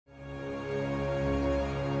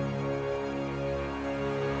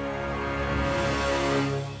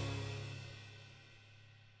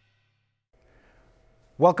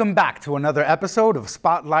Welcome back to another episode of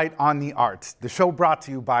Spotlight on the Arts, the show brought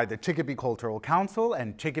to you by the Chicopee Cultural Council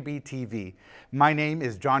and ChicopeeTV. My name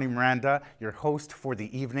is Johnny Miranda, your host for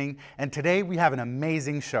the evening, and today we have an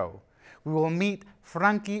amazing show. We will meet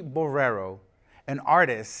Frankie Borrero, an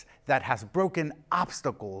artist that has broken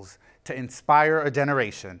obstacles to inspire a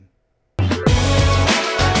generation.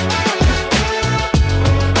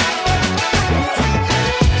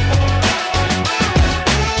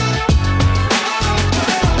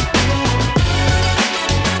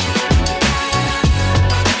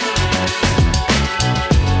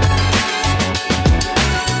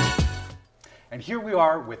 And here we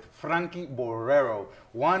are with Frankie Borrero,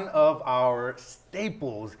 one of our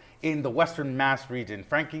staples in the Western Mass region.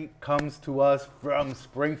 Frankie comes to us from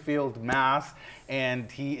Springfield, Mass, and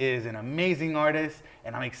he is an amazing artist,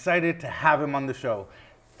 and I'm excited to have him on the show.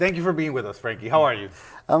 Thank you for being with us, Frankie. How are you?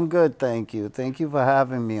 I'm good, thank you. Thank you for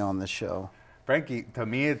having me on the show. Frankie, to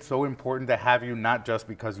me it's so important to have you, not just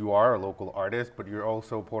because you are a local artist, but you're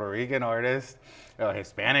also a Puerto Rican artist, a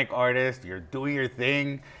Hispanic artist. You're doing your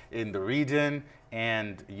thing in the region,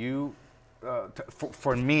 and you,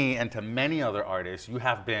 for me and to many other artists, you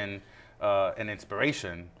have been an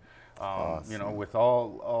inspiration. Awesome. You know, with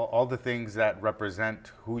all the things that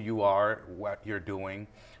represent who you are, what you're doing,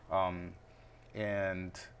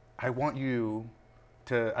 and I want you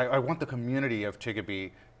to. I want the community of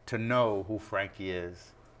Chicopee to know who Frankie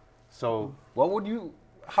is. So, how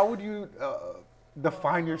would you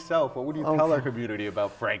define yourself? What would you tell our community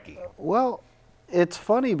about Frankie? Well, it's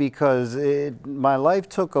funny because my life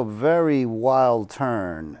took a very wild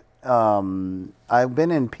turn. I've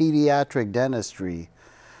been in pediatric dentistry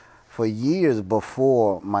for years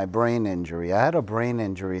before my brain injury. I had a brain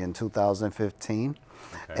injury in 2015,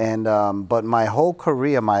 okay. And but my whole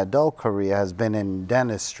career, my adult career, has been in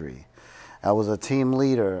dentistry. I was a team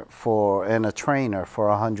leader and a trainer for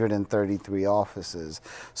 133 offices.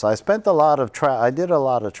 So I spent a lot of I did a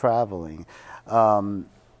lot of traveling,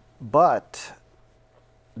 but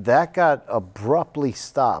that got abruptly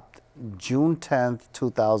stopped June 10th,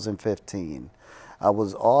 2015. I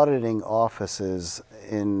was auditing offices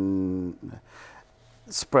in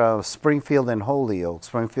Springfield and Holyoke,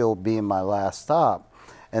 Springfield being my last stop.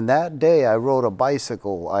 And that day I rode a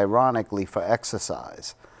bicycle, ironically, for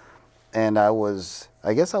exercise. And I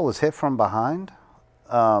guess I was hit from behind.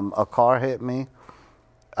 A car hit me.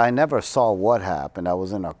 I never saw what happened. I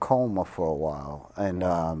was in a coma for a while. And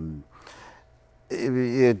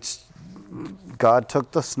God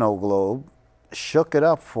took the snow globe, shook it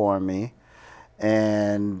up for me.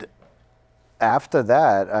 And after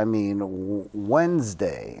that, I mean,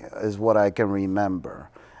 Wednesday is what I can remember.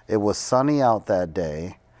 It was sunny out that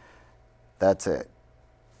day. That's it.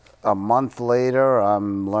 A month later,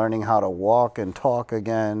 I'm learning how to walk and talk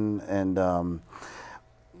again. And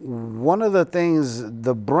one of the things,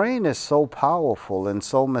 the brain is so powerful and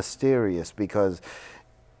so mysterious because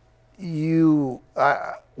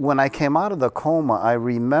when I came out of the coma, I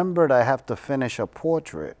remembered I have to finish a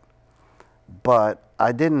portrait, but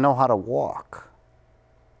I didn't know how to walk.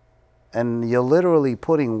 And you're literally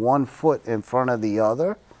putting one foot in front of the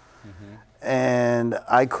other, and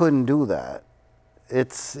I couldn't do that.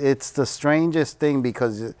 It's the strangest thing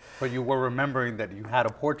because... But you were remembering that you had a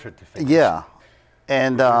portrait to finish. Yeah.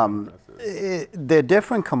 And the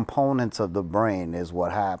different components of the brain is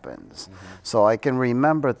what happens. So I can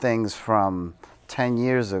remember things from 10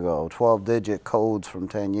 years ago, 12-digit codes from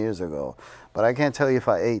 10 years ago, but I can't tell you if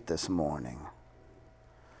I ate this morning.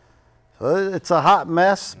 So it's a hot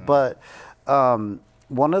mess, but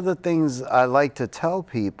one of the things I like to tell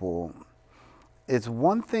people, it's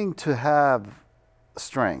one thing to have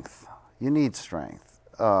strength. You need strength,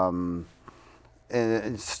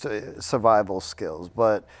 survival skills.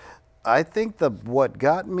 But I think what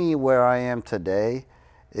got me where I am today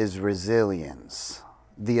is resilience,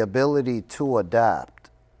 the ability to adapt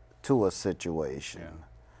to a situation. Yeah.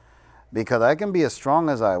 Because I can be as strong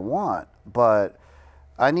as I want, but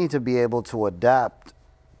I need to be able to adapt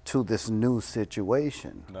to this new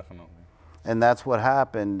situation. Definitely. And that's what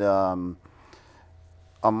happened. A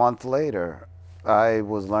month later, I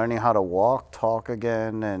was learning how to walk, talk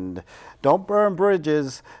again, and don't burn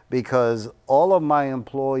bridges because all of my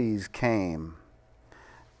employees came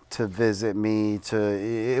to visit me.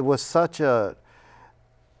 It was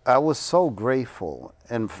I was so grateful,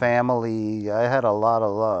 and family, I had a lot of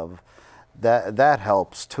love. That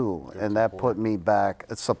helps too, and that put me back,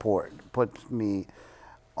 put me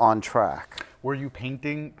on track. Were you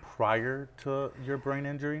painting prior to your brain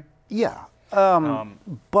injury? Yeah.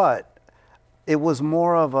 But it was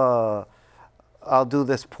more of I'll do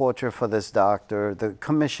this portrait for this doctor, the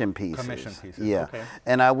commission pieces. Commission pieces, Yeah. okay.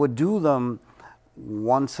 And I would do them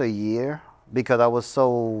once a year because I was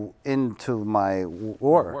so into my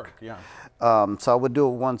work. Yeah. So I would do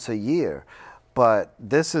it once a year. But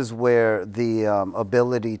this is where the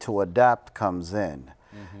ability to adapt comes in.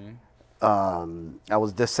 I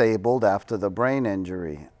was disabled after the brain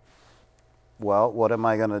injury. Well, what am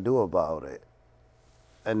I going to do about it?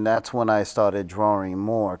 And that's when I started drawing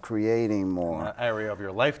more, creating more. That area of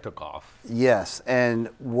your life took off. Yes, and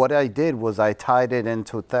what I did was I tied it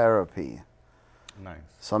into therapy. Nice.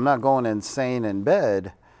 So I'm not going insane in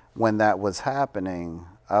bed when that was happening.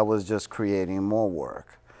 I was just creating more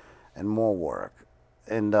work and more work.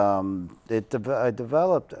 And I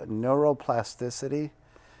developed neuroplasticity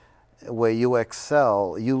where you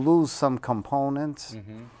excel. You lose some components,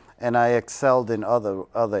 and I excelled in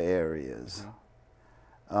other areas.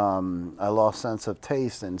 I lost sense of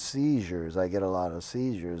taste and seizures. I get a lot of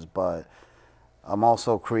seizures, but I'm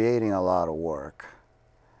also creating a lot of work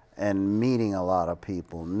and meeting a lot of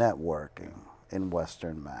people, networking in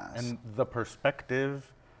Western Mass. And the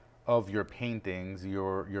perspective of your paintings,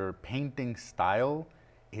 your painting style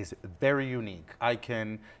is very unique. I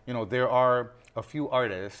can, there are a few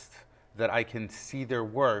artists that I can see their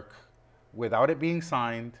work without it being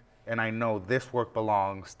signed, and I know this work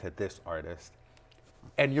belongs to this artist.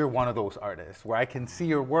 And you're one of those artists where I can see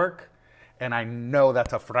your work and I know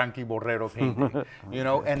that's a Frankie Borrero painting,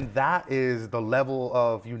 and that is the level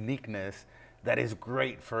of uniqueness that is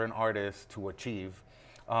great for an artist to achieve.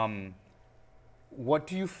 What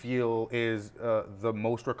do you feel is the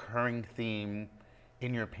most recurring theme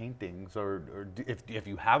in your paintings, or if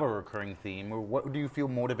you have a recurring theme, or what do you feel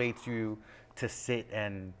motivates you to sit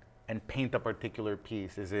and paint a particular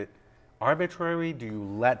piece? Is it arbitrary? Do you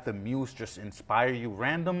let the muse just inspire you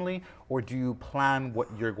randomly, or do you plan what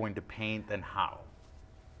you're going to paint and how?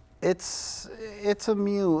 It's a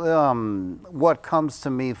what comes to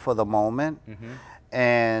me for the moment.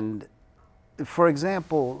 And for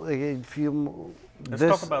example, if you Let's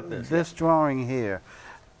talk about this drawing here,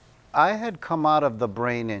 I had come out of the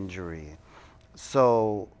brain injury,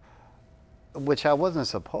 so which I wasn't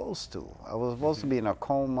supposed to. I was supposed to be in a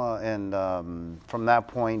coma, and from that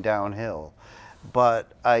point downhill,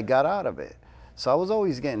 but I got out of it. So I was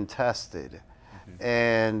always getting tested,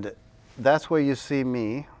 and that's where you see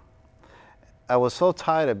me. I was so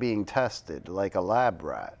tired of being tested like a lab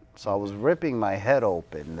rat, so I was ripping my head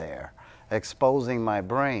open there, exposing my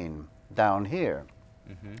brain down here,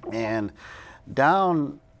 and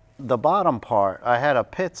down the bottom part, I had a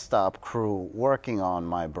pit stop crew working on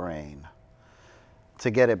my brain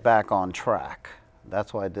to get it back on track.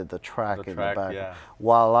 That's why I did the track in the back. Yeah.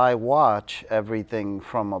 While I watch everything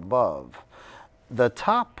from above. The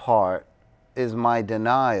top part is my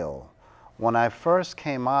denial. When I first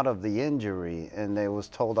came out of the injury and they was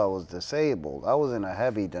told I was disabled, I was in a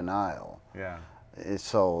heavy denial. Yeah.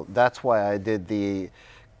 So that's why I did the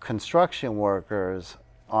construction workers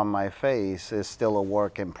on my face is still a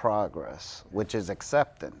work in progress, which is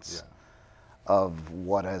acceptance of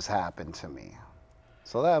what has happened to me.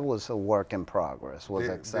 So that was a work in progress, was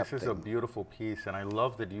accepting. This is a beautiful piece, and I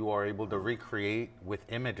love that you are able to recreate with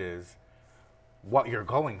images what you're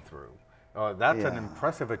going through. That's an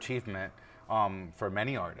impressive achievement for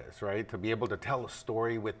many artists, right? To be able to tell a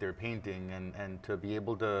story with their painting and to be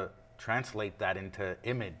able to translate that into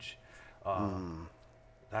image.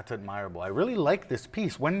 That's admirable. I really like this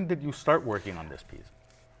piece. When did you start working on this piece?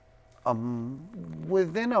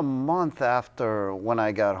 Within a month after when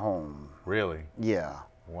I got home. Really? Yeah.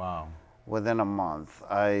 Wow. Within a month.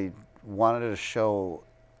 I wanted to show,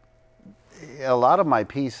 a lot of my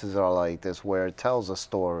pieces are like this, where it tells a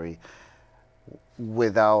story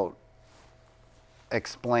without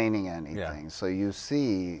explaining anything. So you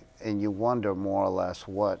see and you wonder more or less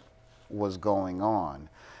what was going on.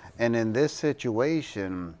 And in this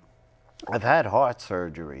situation, I've had heart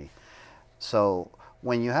surgery. So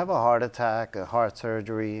when you have a heart attack, a heart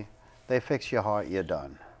surgery, they fix your heart, you're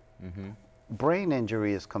done. Brain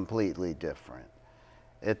injury is completely different.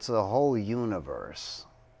 It's a whole universe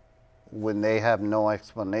when they have no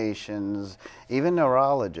explanations. Even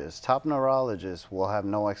neurologists, top neurologists will have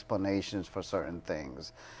no explanations for certain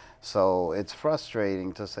things. So it's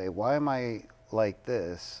frustrating to say, why am I like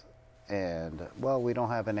this? And, well, we don't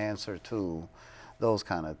have an answer to those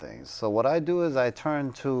kind of things. So what I do is I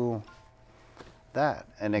turn to that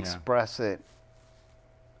and express it.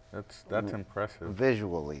 That's impressive.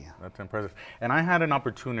 Visually. That's impressive. And I had an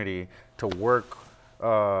opportunity to work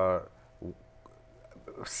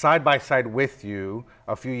side by side with you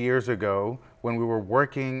a few years ago when we were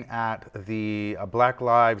working at the Black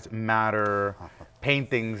Lives Matter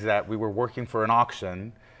paintings that we were working for an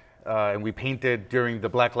auction. And we painted during the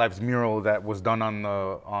Black Lives mural that was done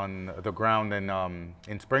on the ground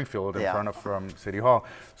in Springfield in front of City Hall.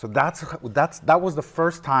 So that was the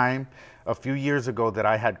first time a few years ago that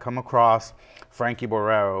I had come across Frankie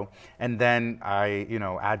Borrero, and then I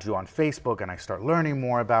add you on Facebook and I start learning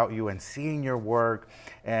more about you and seeing your work,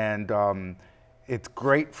 and it's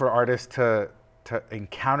great for artists to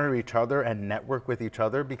encounter each other and network with each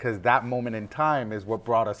other, because that moment in time is what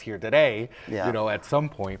brought us here today, at some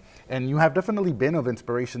point. And you have definitely been of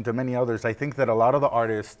inspiration to many others. I think that a lot of the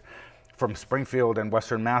artists from Springfield and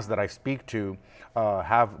Western Mass that I speak to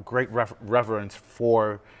have great reverence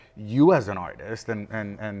for you as an artist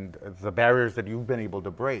and the barriers that you've been able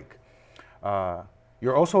to break.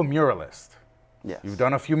 You're also a muralist. Yes. You've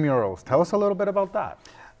done a few murals. Tell us a little bit about that.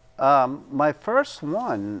 My first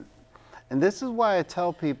one, and this is why I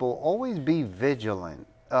tell people, always be vigilant.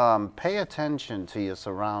 Pay attention to your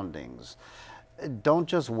surroundings. Don't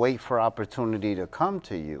just wait for opportunity to come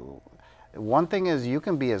to you. One thing is, you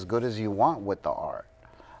can be as good as you want with the art,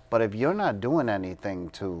 but if you're not doing anything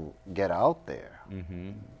to get out there,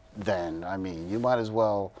 then, I mean, you might as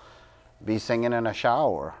well be singing in a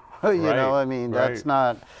shower. That's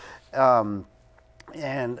not...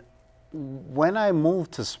 and when I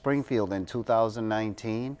moved to Springfield in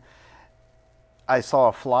 2019, I saw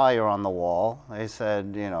a flyer on the wall. They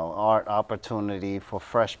said, art opportunity for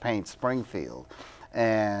Fresh Paint Springfield.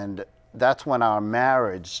 And that's when our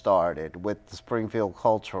marriage started with the Springfield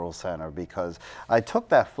Cultural Center, because I took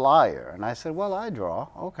that flyer and I said, well, I draw.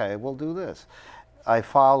 Okay, we'll do this. I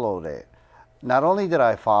followed it. Not only did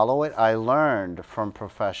I follow it, I learned from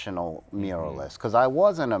professional muralists, because I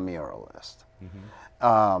wasn't a muralist.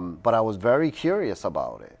 But I was very curious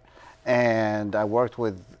about it. And I worked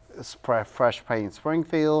with Fresh Paint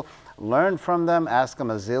Springfield, learned from them, asked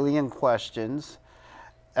them a zillion questions.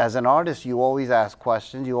 As an artist, you always ask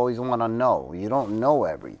questions. You always want to know. You don't know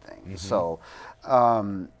everything. So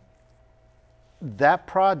that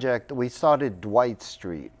project, we started Dwight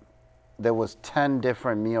Street. There was 10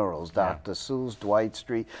 different murals, Dr. Seuss, Dwight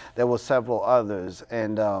Street. There were several others.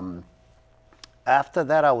 And after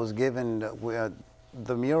that, I was given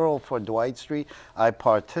the mural for Dwight Street. I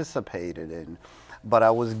participated in. But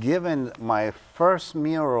I was given my first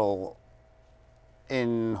mural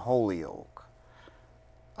in Holyoke.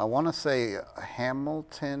 I want to say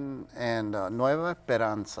Hamilton and Nueva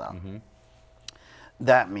Esperanza,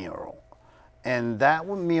 that mural. And that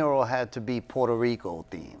mural had to be Puerto Rico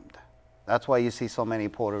themed. That's why you see so many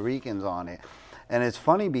Puerto Ricans on it. And it's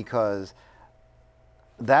funny because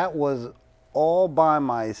that was all by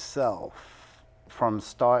myself from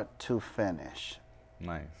start to finish.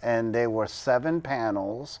 Nice. And there were 7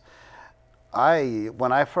 panels.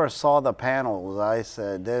 When I first saw the panels, I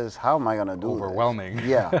said, how am I going to do this? Overwhelming.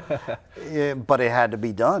 But it had to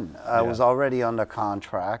be done. I was already under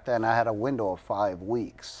contract, and I had a window of 5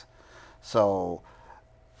 weeks. So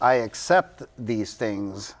I accept these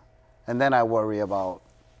things, and then I worry about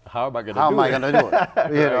how am I going to do it?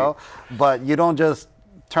 You know? But you don't just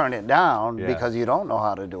turn it down because you don't know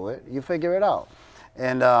how to do it. You figure it out.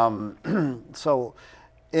 And so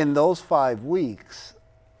in those 5 weeks,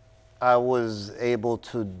 I was able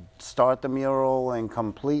to start the mural and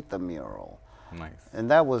complete the mural. Nice. And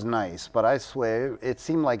that was nice, but I swear, it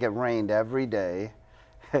seemed like it rained every day.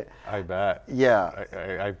 I bet. Yeah.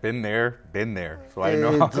 I've been there, so I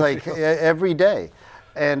know. It's like every day.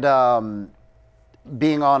 And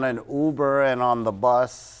being on an Uber and on the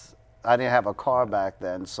bus, I didn't have a car back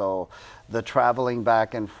then, so the traveling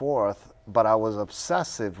back and forth, but I was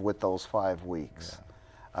obsessive with those 5 weeks. Yeah.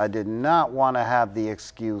 I did not want to have the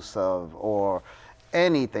excuse of, or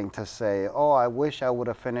anything to say, oh, I wish I would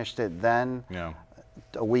have finished it then,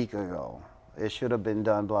 a week ago. It should have been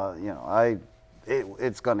done, blah, you know,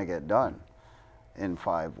 it's going to get done in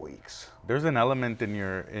 5 weeks. There's an element in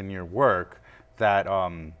your work that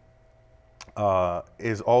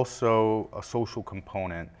is also a social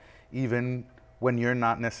component, even when you're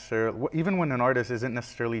not necessarily, even when an artist isn't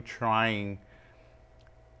necessarily trying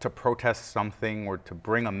to protest something or to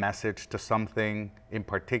bring a message to something in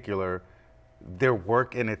particular, their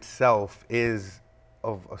work in itself is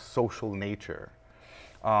of a social nature.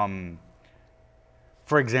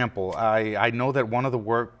 For example, I know that one of the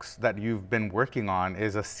works that you've been working on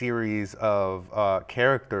is a series of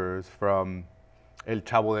characters from El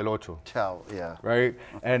Chavo del Ocho. Chavo, yeah. Right?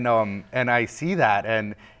 And I see that,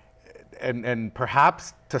 and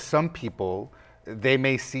perhaps to some people, they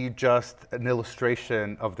may see just an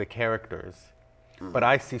illustration of the characters, But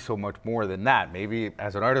I see so much more than that. Maybe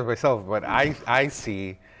as an artist myself, but I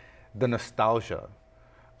see the nostalgia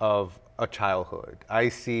of a childhood. I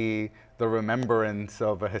see the remembrance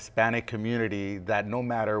of a Hispanic community that no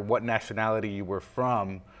matter what nationality you were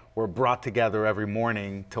from, were brought together every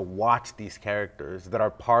morning to watch these characters that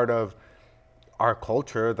are part of our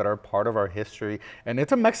culture, that are part of our history. And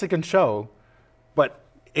it's a Mexican show, but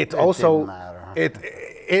it's also,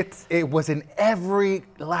 it was in every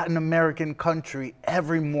Latin American country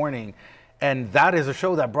every morning. And that is a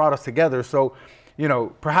show that brought us together. So, you know,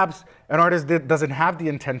 perhaps an artist doesn't have the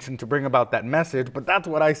intention to bring about that message, but that's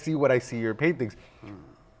what I see when I see your paintings.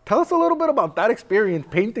 Tell us a little bit about that experience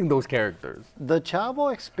painting those characters. The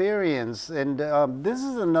Chavo experience, and this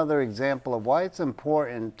is another example of why it's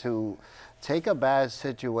important to take a bad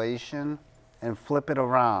situation and flip it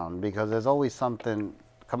around, because there's always something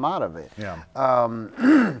come out of it. Yeah.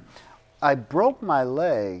 I broke my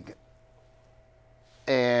leg,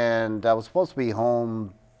 and I was supposed to be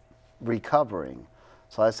home recovering.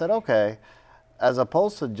 So I said, okay, as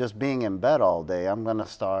opposed to just being in bed all day, I'm going to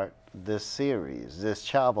start this series, this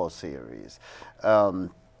Chavo series,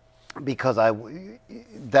 because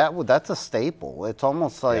that's a staple. It's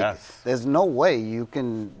almost like there's no way you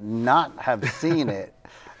can not have seen it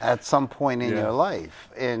at some point in your life,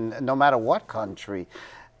 in no matter what country,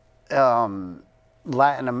 Latin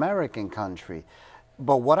American country.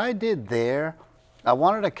 But what I did there, I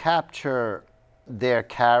wanted to capture their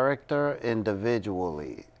character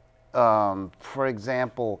individually. For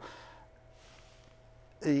example,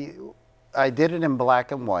 I did it in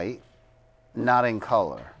black and white, not in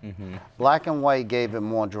color. Black and white gave it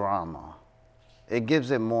more drama. It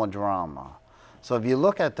gives it more drama. So if you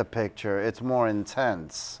look at the picture, it's more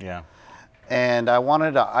intense. Yeah. And I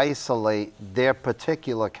wanted to isolate their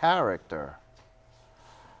particular character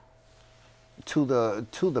to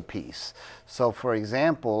the piece. So for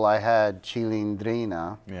example, I had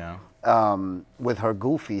Chilindrina with her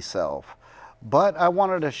goofy self. But I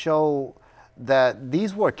wanted to show that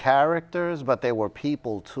these were characters, but they were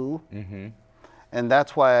people too. And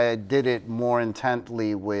that's why I did it more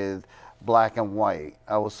intently with black and white.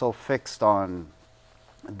 I was so fixed on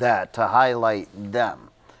that to highlight them.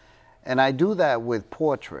 And I do that with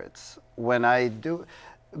portraits when I do,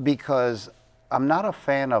 because I'm not a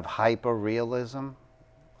fan of hyper-realism.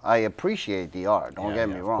 I appreciate the art, don't get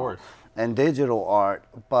me wrong, and digital art,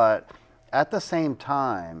 but at the same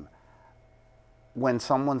time, when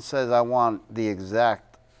someone says, I want the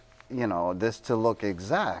exact, you know, this to look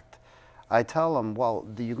exact, I tell them, well,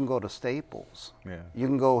 you can go to Staples. You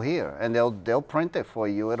can go here, and they'll print it for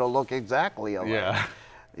you. It'll look exactly alike.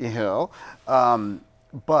 You know,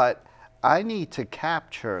 but I need to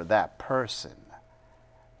capture that person.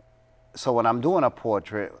 So when I'm doing a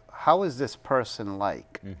portrait, how is this person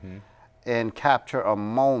like? And capture a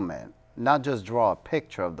moment, not just draw a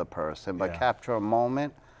picture of the person, but capture a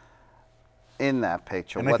moment in that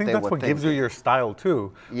picture. And I think that's what gives you your style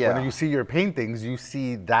too. When you see your paintings, you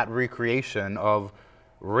see that recreation of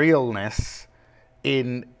realness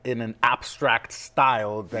in an abstract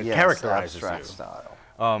style that characterizes you. Style.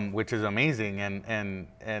 Which is amazing,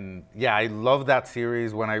 and yeah, I love that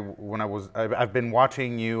series. I've been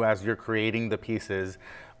watching you as you're creating the pieces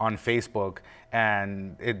on Facebook,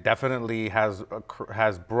 and it definitely has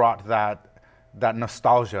brought that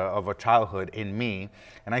nostalgia of a childhood in me.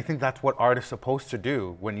 And I think that's what art is supposed to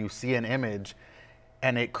do. When you see an image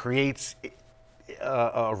and it creates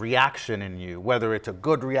a reaction in you, whether it's a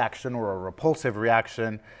good reaction or a repulsive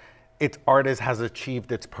reaction, artist has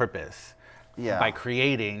achieved its purpose by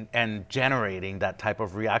creating and generating that type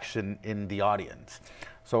of reaction in the audience.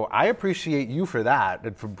 So I appreciate you for that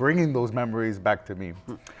and for bringing those memories back to me.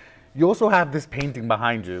 You also have this painting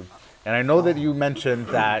behind you, and I know that you mentioned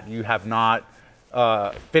that you have not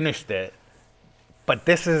finished it, but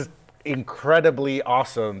this is incredibly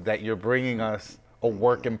awesome that you're bringing us a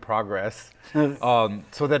work in progress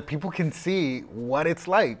so that people can see what it's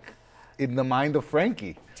like in the mind of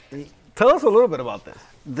Frankie. Tell us a little bit about this.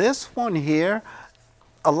 This one here,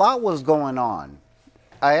 a lot was going on.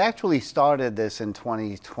 I actually started this in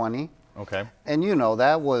 2020. Okay. And you know,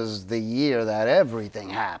 that was the year that everything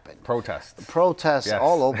happened. Protests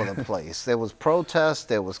all over the place. There was protests,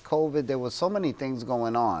 there was COVID, there was so many things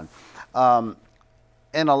going on.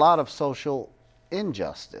 And a lot of social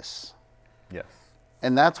injustice. Yes.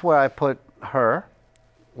 And that's where I put her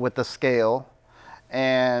with the scale.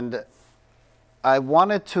 And I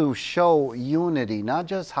wanted to show unity, not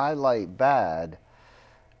just highlight bad.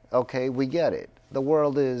 Okay, we get it. The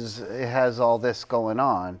world it has all this going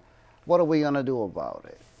on. What are we going to do about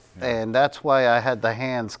it? And that's why I had the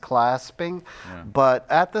hands clasping. Yeah. But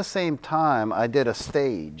at the same time, I did a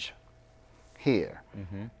stage here.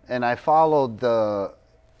 Mm-hmm. And I followed the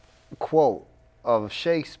quote of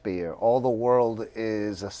Shakespeare, all the world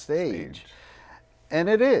is a stage. And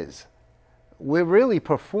it is. We're really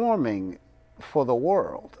performing for the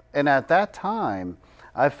world. And at that time,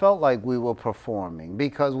 I felt like we were performing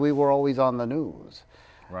because we were always on the news.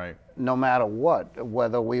 Right. No matter what,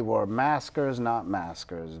 whether we were maskers, not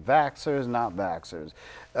maskers, vaxxers, not vaxxers,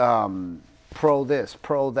 pro this,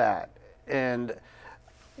 pro that. And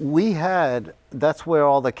we had, that's where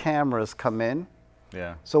all the cameras come in.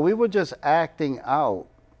 Yeah. So we were just acting out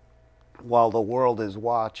while the world is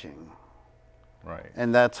watching. Right.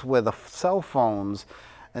 And that's where the cell phones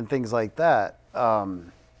and things like that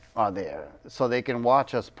are there. So they can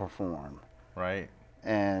watch us perform. Right.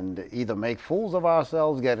 And either make fools of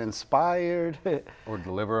ourselves, get inspired. Or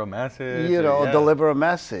deliver a message. You know, yeah. deliver a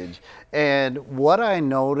message. And what I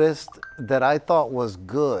noticed that I thought was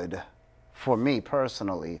good for me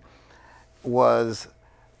personally was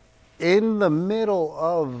in the middle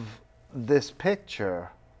of this picture,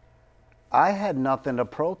 I had nothing to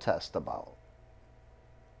protest about.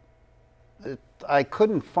 I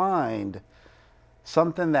couldn't find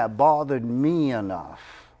something that bothered me enough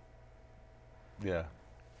Yeah.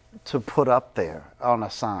 to put up there on a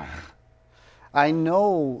sign. I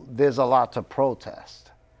know there's a lot to protest,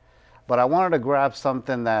 but I wanted to grab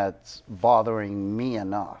something that's bothering me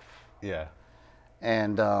enough. Yeah.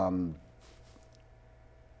 And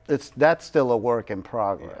that's still a work in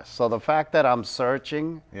progress. Yeah. So the fact that I'm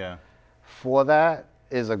searching Yeah. for that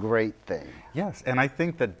is a great thing. Yes, and I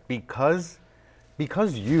think that because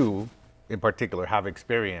you in particular have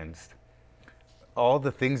experienced all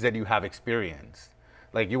the things that you have experienced.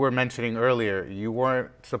 Like you were mentioning earlier, you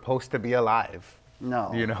weren't supposed to be alive.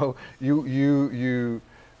 No. You know, you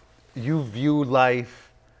view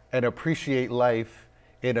life and appreciate life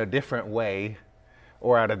in a different way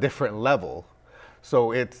or at a different level.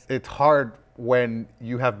 So it's hard when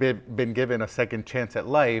you have been given a second chance at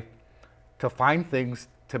life to find things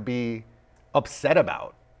to be upset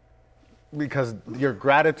about, because your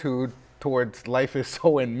gratitude towards life is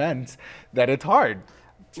so immense that it's hard.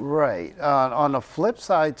 Right. On the flip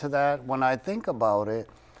side to that, when I think about it,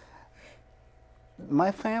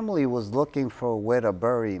 my family was looking for where to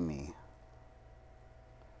bury me.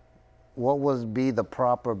 What would be the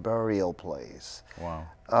proper burial place?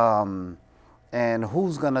 Wow. And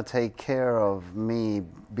who's going to take care of me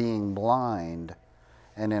being blind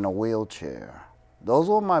and in a wheelchair? Those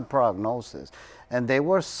were my prognosis. And they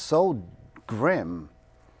were so grim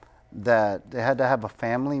that they had to have a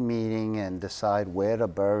family meeting and decide where to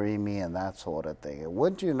bury me and that sort of thing. And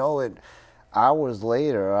wouldn't you know it, hours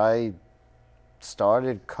later, I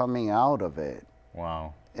started coming out of it.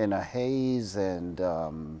 Wow. In a haze, and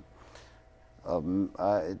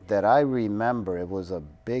that I remember, it was a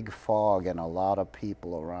big fog and a lot of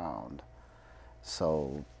people around.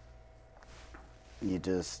 So you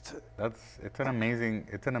just... It's an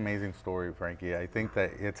amazing story, Frankie. I think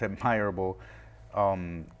that it's admirable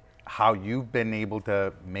how you've been able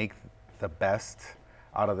to make the best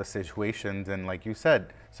out of the situations. And like you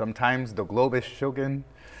said, sometimes the globe is shaken,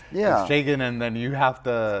 and then you have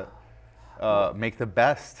to make the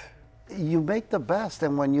best. You make the best,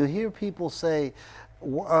 and when you hear people say,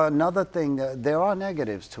 another thing, there are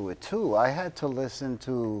negatives to it too. I had to listen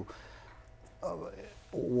to,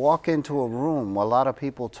 walk into a room, a lot of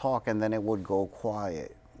people talk, and then it would go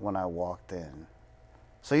quiet when I walked in.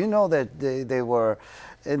 So you know that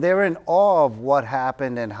they're in awe of what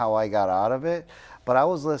happened and how I got out of it. But I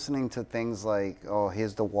was listening to things like, oh,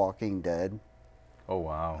 here's The Walking Dead. Oh,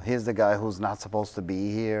 wow. Here's the guy who's not supposed to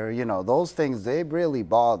be here. You know, those things, they really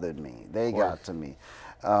bothered me. They got to me.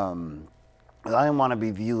 I didn't want to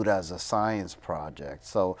be viewed as a science project.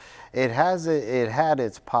 So it had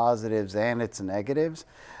its positives and its negatives.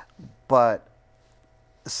 But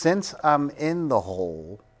since I'm in the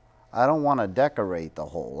hole, I don't want to decorate the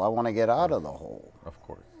hole. I want to get out of the hole. Of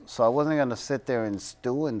course. So I wasn't going to sit there and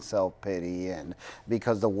stew in self-pity, and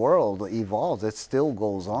because the world evolves, it still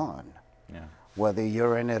goes on. Yeah. Whether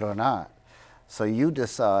you're in it or not. So you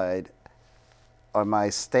decide, am I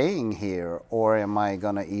staying here or am I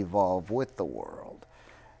going to evolve with the world?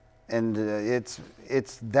 And it's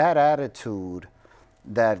that attitude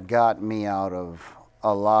that got me out of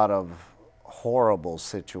a lot of horrible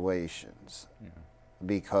situations. Yeah.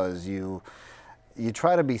 Because you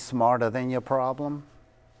try to be smarter than your problem,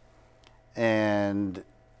 and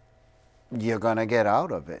you're going to get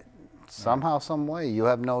out of it. Somehow, some way. You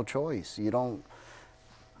have no choice. You don't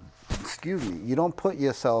excuse me, you don't put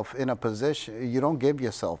yourself in a position, you don't give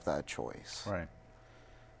yourself that choice. Right.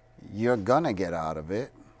 You're gonna get out of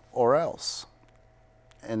it or else.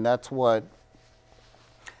 And that's what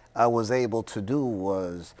I was able to do,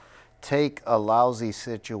 was take a lousy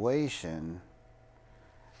situation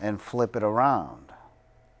and flip it around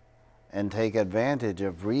and take advantage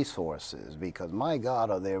of resources, because my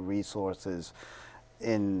God, are there resources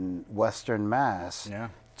in Western Mass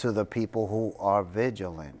to the people who are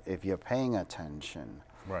vigilant, if you're paying attention,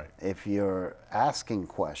 if you're asking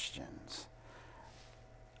questions.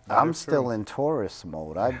 I'm still in tourist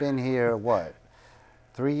mode. I've been here, what,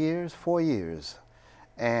 3 years, 4 years,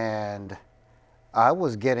 and I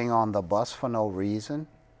was getting on the bus for no reason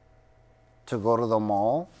to go to the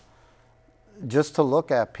mall, just to look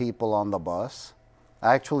at people on the bus.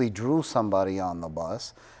 I actually drew somebody on the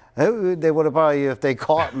bus. They would have probably, if they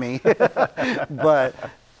caught me. But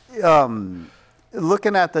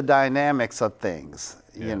looking at the dynamics of things,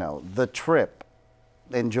 you know, the trip,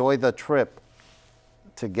 enjoy the trip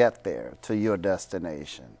to get there, to your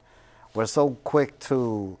destination. We're so quick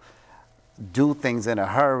to do things in a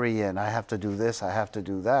hurry, and I have to do this, I have to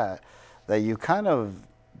do that, that you kind of,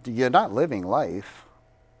 you're not living life.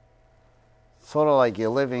 Sort of like you're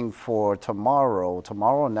living for tomorrow.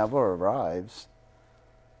 Tomorrow never arrives.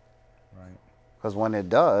 Right. Because when it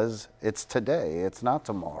does, it's today, it's not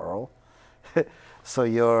tomorrow. So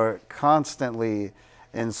you're constantly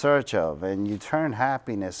in search of, and you turn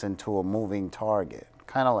happiness into a moving target,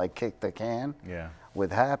 kind of like kick the can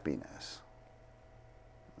with happiness.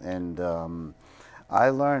 And I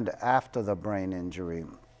learned after the brain injury,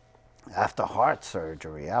 after heart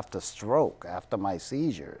surgery, after stroke, after my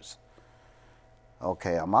seizures,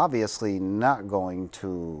 okay, I'm obviously not going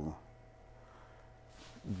to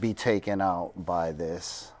be taken out by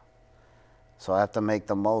this. So I have to make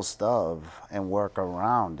the most of and work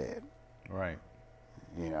around it. Right.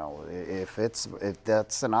 You know, if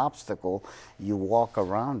that's an obstacle, you walk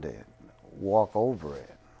around it, walk over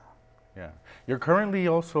it. Yeah. You're currently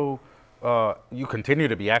also, you continue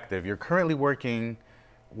to be active. You're currently working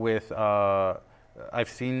with, I've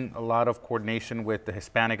seen a lot of coordination with the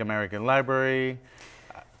Hispanic American Library,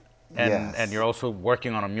 and you're also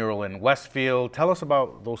working on a mural in Westfield. Tell us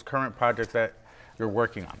about those current projects that you're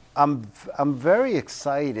working on. I'm very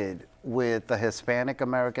excited with the Hispanic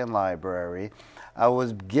American Library. I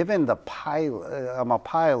was given the pilot, I'm a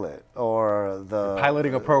pilot, or the... You're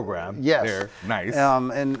piloting a program. Yes. There. Nice.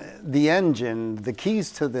 And the engine, the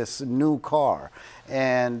keys to this new car.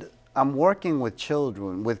 And I'm working with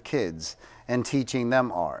children, with kids, and teaching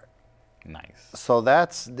them art. Nice. So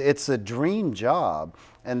it's a dream job.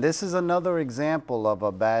 And this is another example of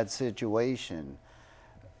a bad situation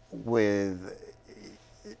with,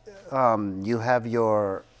 you have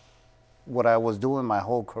what I was doing my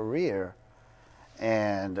whole career,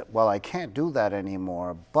 and, well, I can't do that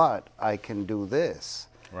anymore, but I can do this.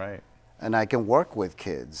 Right. And I can work with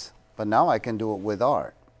kids, but now I can do it with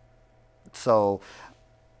art. So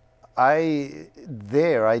I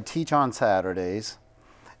teach on Saturdays,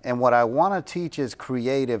 and what I want to teach is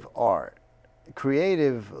creative art.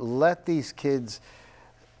 Creative, let these kids,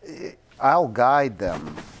 I'll guide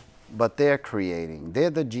them, but they're creating.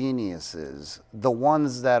 They're the geniuses, the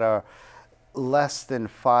ones that are less than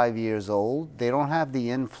 5 years old. They don't have the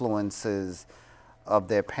influences of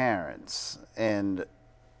their parents, and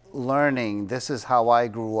learning, this is how I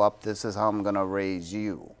grew up, this is how I'm going to raise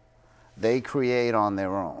you. They create on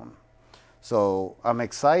their own. So I'm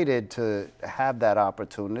excited to have that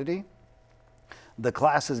opportunity. The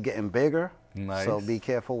class is getting bigger. Nice. So be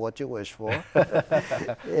careful what you wish for.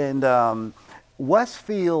 And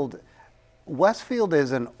Westfield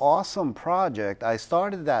is an awesome project. I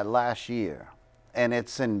started that last year, and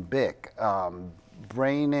it's in BIC,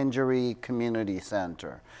 Brain Injury Community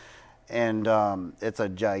Center. And it's a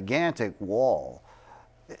gigantic wall.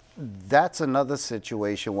 That's another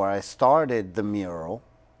situation where I started the mural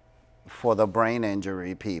for the brain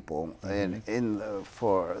injury people,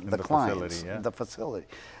 for the clients, the facility.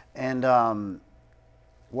 And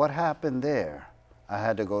what happened there? I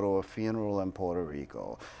had to go to a funeral in Puerto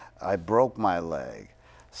Rico. I broke my leg,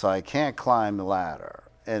 so I can't climb the ladder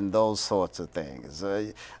and those sorts of things.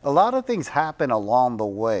 A lot of things happen along the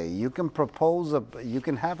way. You can propose, you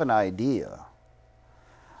can have an idea,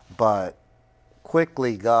 but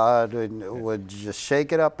quickly God would just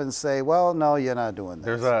shake it up and say, well, no, you're not doing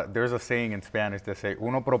this. There's a saying in Spanish that say,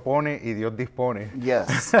 uno propone y Dios dispone.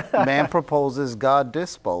 Yes, man proposes, God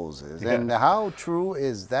disposes. And how true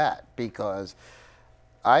is that? Because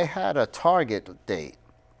I had a target date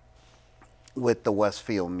with the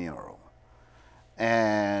Westfield mural,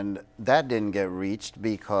 and that didn't get reached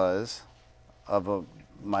because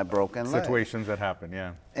my broken leg. Situations that happen,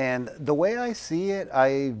 yeah. And the way I see it,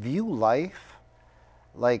 I view life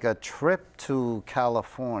like a trip to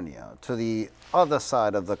California, to the other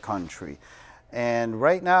side of the country. And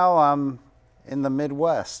right now I'm in the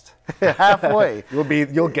Midwest, halfway.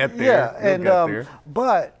 You'll get there. Yeah, and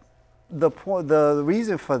but the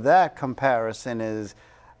reason for that comparison is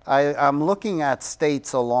I'm looking at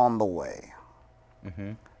states along the way.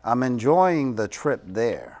 Mm-hmm. I'm enjoying the trip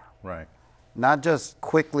there. Right. Not just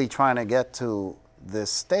quickly trying to get to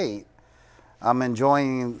this state. I'm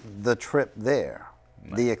enjoying the trip there,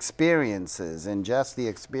 right. The experiences, and just the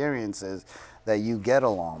experiences that you get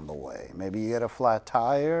along the way. Maybe you get a flat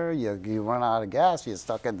tire, you run out of gas, you're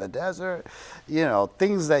stuck in the desert, you know,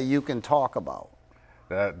 things that you can talk about.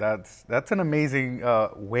 That's an amazing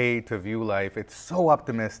way to view life. It's so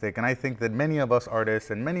optimistic, and I think that many of us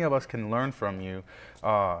artists and many of us can learn from you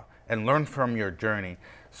and learn from your journey.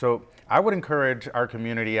 So I would encourage our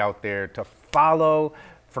community out there to follow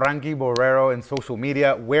Frankie Borrero in social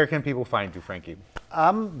media. Where can people find you, Frankie?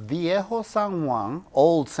 I'm Viejo San Juan,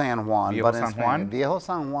 Old San Juan, Viejo but in San Spain, Juan? Viejo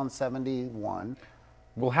San Juan 71.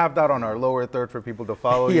 We'll have that on our lower third for people to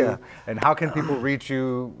follow Yeah. you. And how can people reach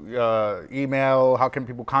you? Email? How can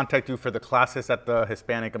people contact you for the classes at the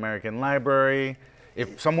Hispanic American Library?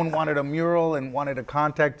 If someone wanted a mural and wanted to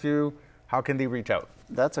contact you, how can they reach out?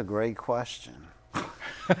 That's a great question.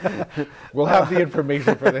 We'll have the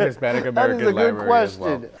information for the Hispanic American Library good question.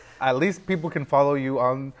 as well. At least people can follow you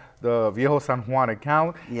on the Viejo San Juan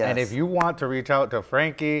account. Yes. And if you want to reach out to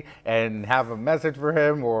Frankie and have a message for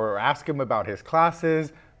him or ask him about his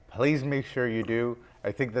classes, please make sure you do.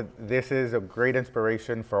 I think that this is a great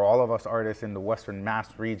inspiration for all of us artists in the Western Mass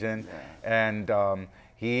region. Yeah. And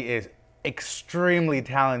he is extremely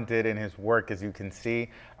talented in his work, as you can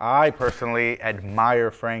see. I personally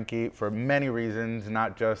admire Frankie for many reasons,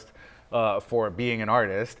 not just for being an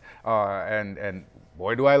artist, and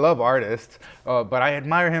boy do I love artists, but I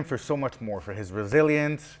admire him for so much more, for his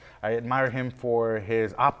resilience. I admire him for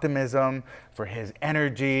his optimism, for his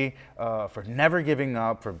energy, for never giving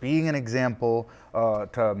up, for being an example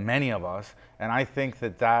to many of us. And I think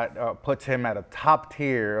that that puts him at a top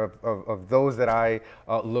tier of those that I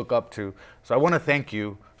look up to. So I want to thank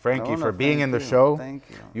you, Frankie, for being in the show. Thank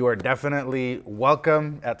you. You are definitely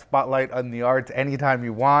welcome at Spotlight on the Arts anytime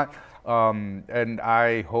you want. And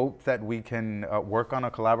I hope that we can work on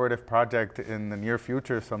a collaborative project in the near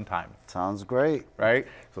future sometime. Sounds great. Right?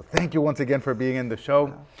 So thank you once again for being in the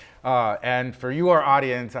show. And for you, our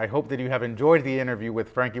audience, I hope that you have enjoyed the interview with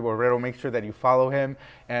Frankie Borrero. Make sure that you follow him,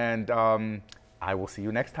 and I will see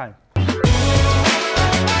you next time.